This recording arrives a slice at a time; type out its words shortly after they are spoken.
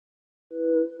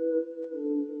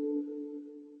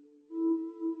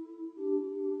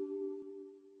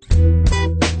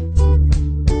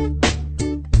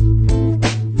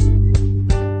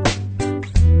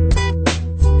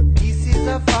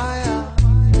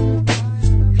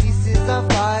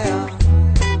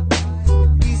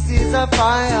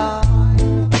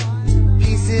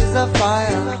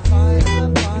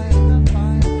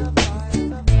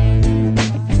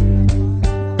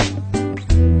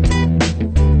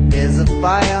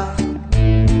fire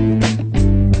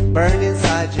burn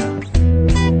inside you.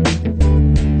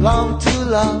 Long to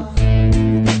love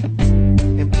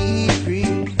and be free.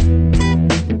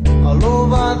 All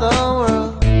over the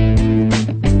world,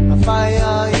 a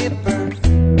fire it burns,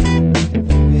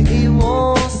 and it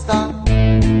won't stop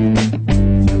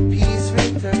till peace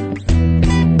returns.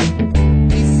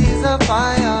 Peace is a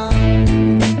fire.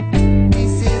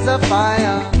 Peace is a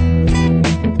fire.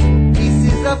 Peace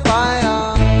is a fire.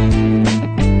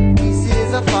 Peace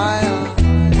is a fire.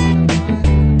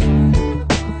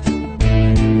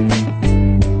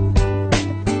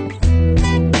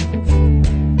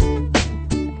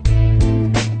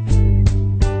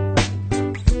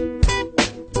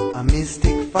 A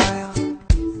mystic fire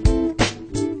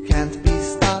can't be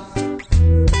stopped,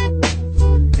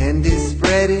 and it's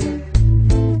spreading.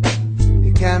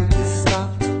 It can't be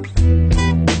stopped.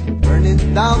 Burning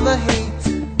down the hate,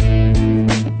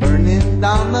 burning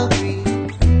down the greed,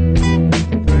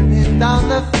 burning down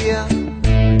the fear.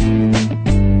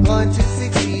 Going to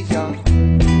succeed, y'all.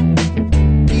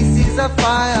 Peace is a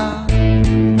fire,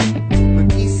 but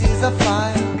peace is a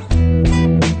fire.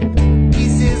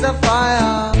 Peace is a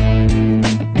fire.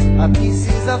 A peace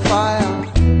is a fire.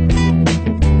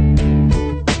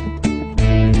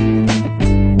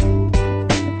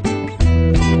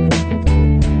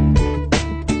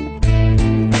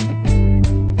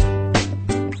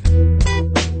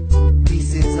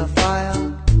 Peace is a fire.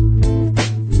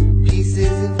 Peace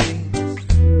is in flames.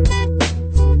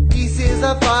 Peace is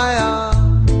a fire.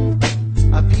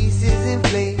 A peace is in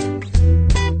flames.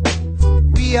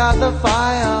 We are the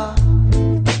fire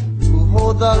who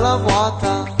hold the love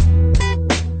water.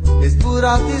 Let's put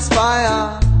out this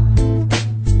fire,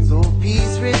 so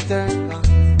peace return.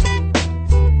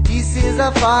 Peace is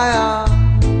a fire.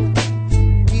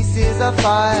 Peace is a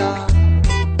fire.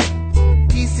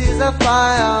 Peace is a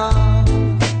fire.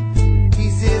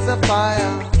 Peace is a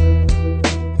fire.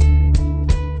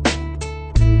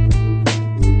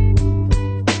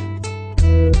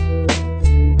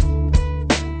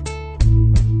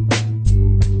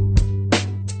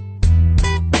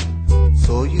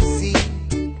 So you see,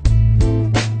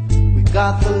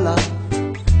 got the love.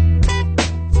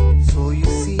 So you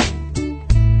see,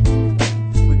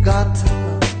 we got to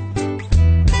love.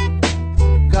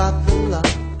 Got the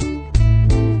love.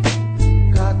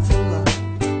 Got to love.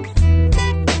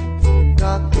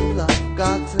 Got the love.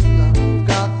 Got to love.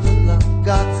 Got the love.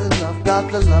 Got to love. Got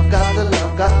the love. Got the love.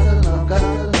 Got the love. Got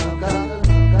the love. Got the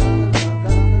love.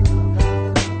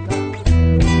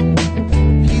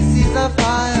 Peace is a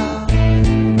fire.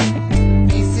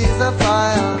 Peace is a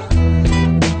fire.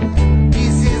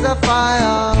 Peace is a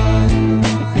fire.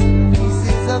 Peace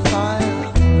is a fire.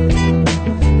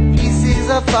 Peace is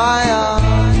a fire.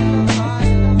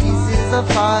 Peace is a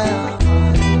fire.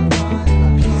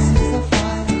 Peace is a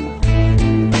fire.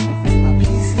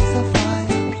 Peace is a fire.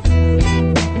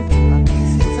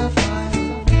 Peace is a fire.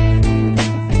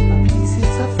 Peace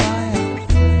is a fire.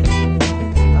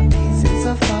 Peace is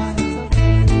a fire.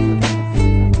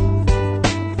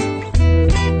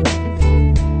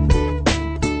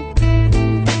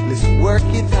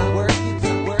 Work it out, work it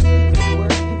out, work it out,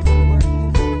 work it out, work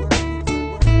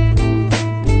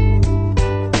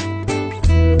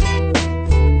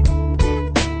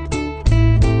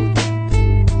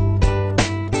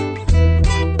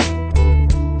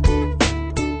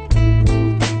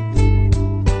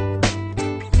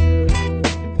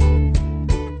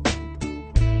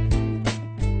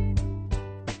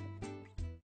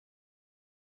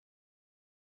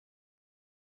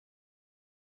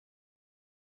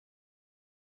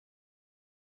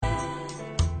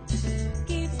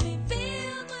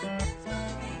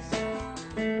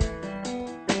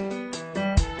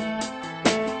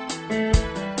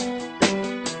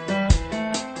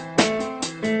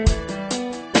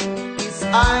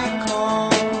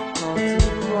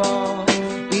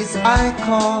I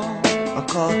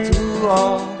call to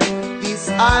all. This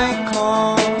I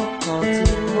call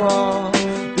to all.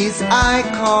 This I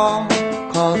call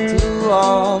to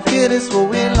all. Feel this what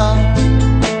we love.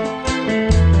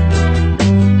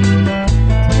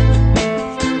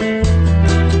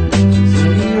 So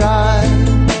we rise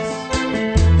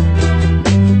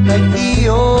like the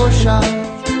ocean.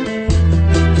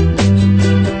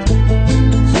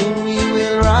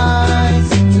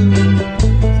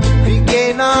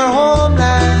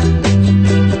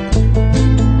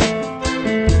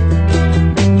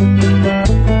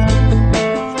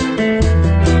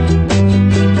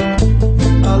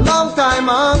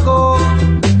 Ago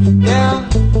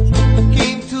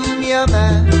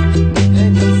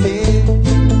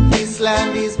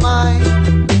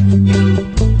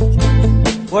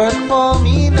work for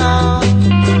me now.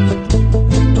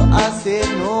 But I said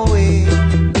no way.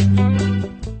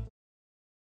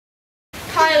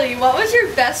 Kylie, what was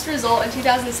your best result in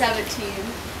 2017?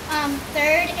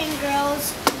 Third in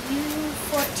girls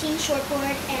U14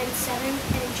 shortboard and 7th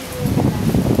in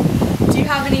junior. Do you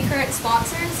have any current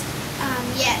sponsors?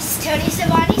 Yes, Tony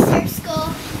Silvagni Surf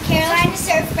School, Carolina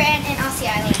Surf Brand, and Aussie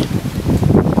Island.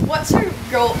 What's your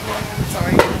goal?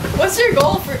 What's your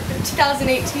goal for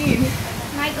 2018?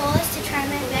 My goal is to try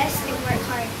my best and work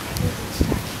hard.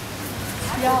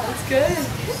 Yeah, that's good.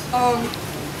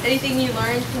 Anything you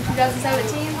learned from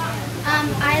 2017?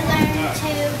 I learned to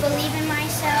believe in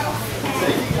myself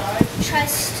and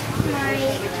trust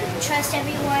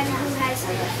everyone who has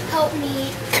helped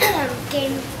me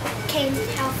came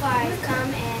how far I've come,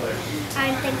 and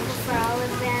I'm thankful for all of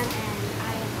them, and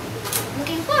I'm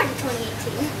looking forward to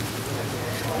 2018.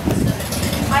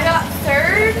 I got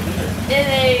third in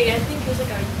I think it was like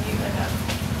a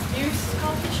youth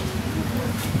competition.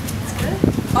 That's good.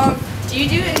 Do you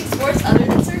do any sports other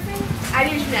than surfing? I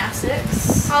do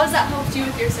gymnastics. How has that helped you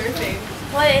with your surfing?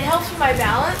 Well, it helps with my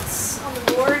balance on the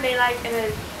board, and I'm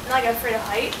not afraid of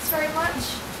heights very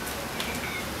much.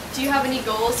 Do you have any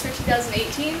goals for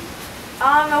 2018?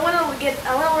 I want to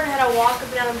learn how to walk up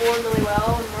and down the board really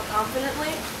well and more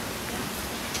confidently.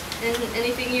 And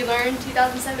anything you learned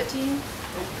 2017?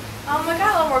 I got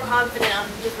a little more confident on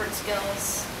different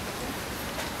skills.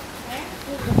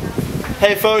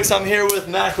 Hey folks, I'm here with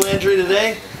Mac Landry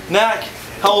today. Mac,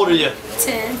 how old are you?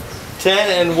 10.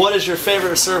 10, and what is your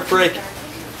favorite surf break?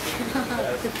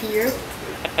 The pier.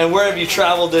 And where have you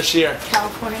traveled this year?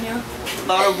 California.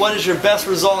 What is your best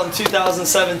result in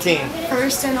 2017?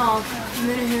 First in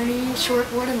Minahoney,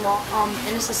 shortboard, and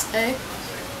NSSA.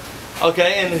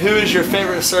 Okay, and who is your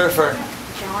favorite surfer?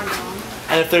 John.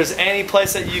 And if there's any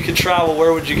place that you could travel,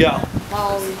 where would you go?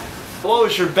 Maui. What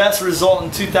was your best result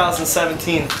in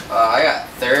 2017? I got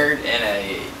third in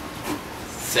a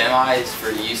semis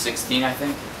for U16, I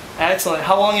think. Excellent.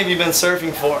 How long have you been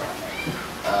surfing for?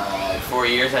 4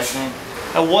 years, I think.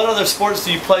 And what other sports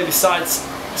do you play besides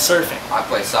surfing? I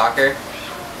play soccer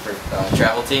for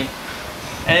travel team.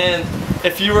 And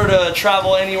if you were to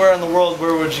travel anywhere in the world,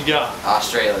 where would you go?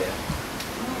 Australia.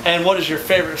 And what is your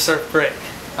favorite surf break?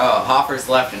 Oh, Hoffer's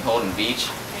left and Holden Beach.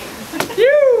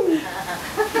 Phew!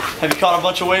 Have you caught a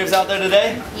bunch of waves out there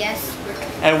today? Yes.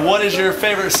 And what is your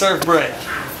favorite surf break?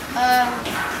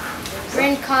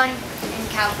 Rincon in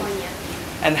California.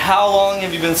 And how long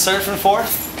have you been surfing for?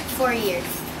 4 years.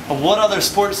 And what other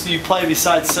sports do you play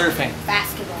besides surfing?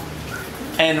 Basketball.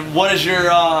 And what is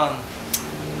your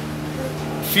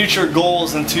future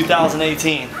goals in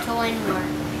 2018? To win more.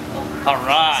 All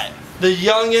right. The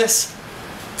youngest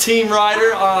team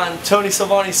rider on Tony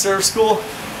Silvagni Surf School,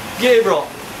 Gabriel.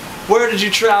 Where did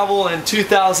you travel in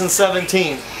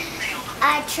 2017?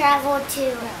 I traveled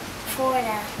to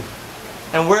Florida.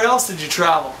 And where else did you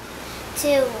travel?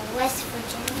 To West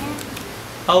Virginia.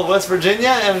 Oh, West Virginia,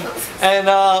 and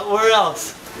where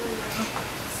else?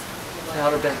 The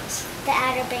Outer Banks. The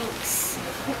Outer Banks.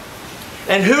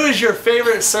 And who is your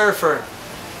favorite surfer?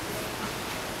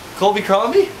 Colby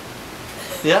Crombie?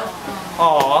 Yeah?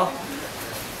 Aww.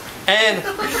 And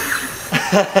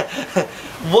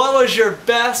what was your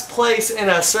best place in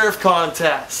a surf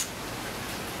contest?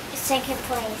 Second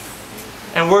place.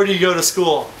 And where do you go to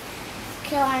school?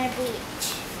 Carolina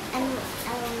Beach.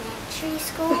 Elementary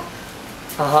school.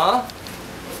 Uh-huh.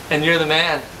 And you're the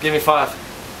man. Give me 5.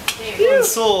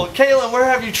 So, Kaylin, where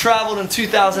have you traveled in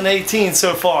 2018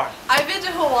 so far? I've been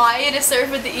to Hawaii to surf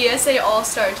with the ESA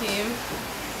All-Star team.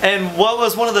 And what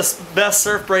was one of the best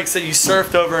surf breaks that you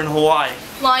surfed over in Hawaii?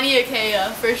 Mauna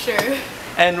Kea, for sure.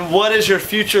 And what is your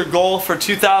future goal for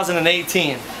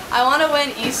 2018? I want to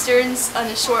win Easterns on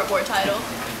the shortboard title.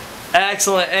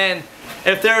 Excellent. And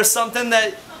if there was something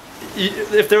that,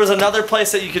 if there was another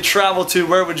place that you could travel to,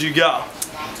 where would you go?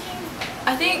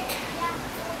 I think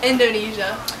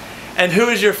Indonesia. And who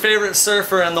is your favorite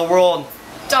surfer in the world?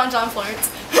 John Florence.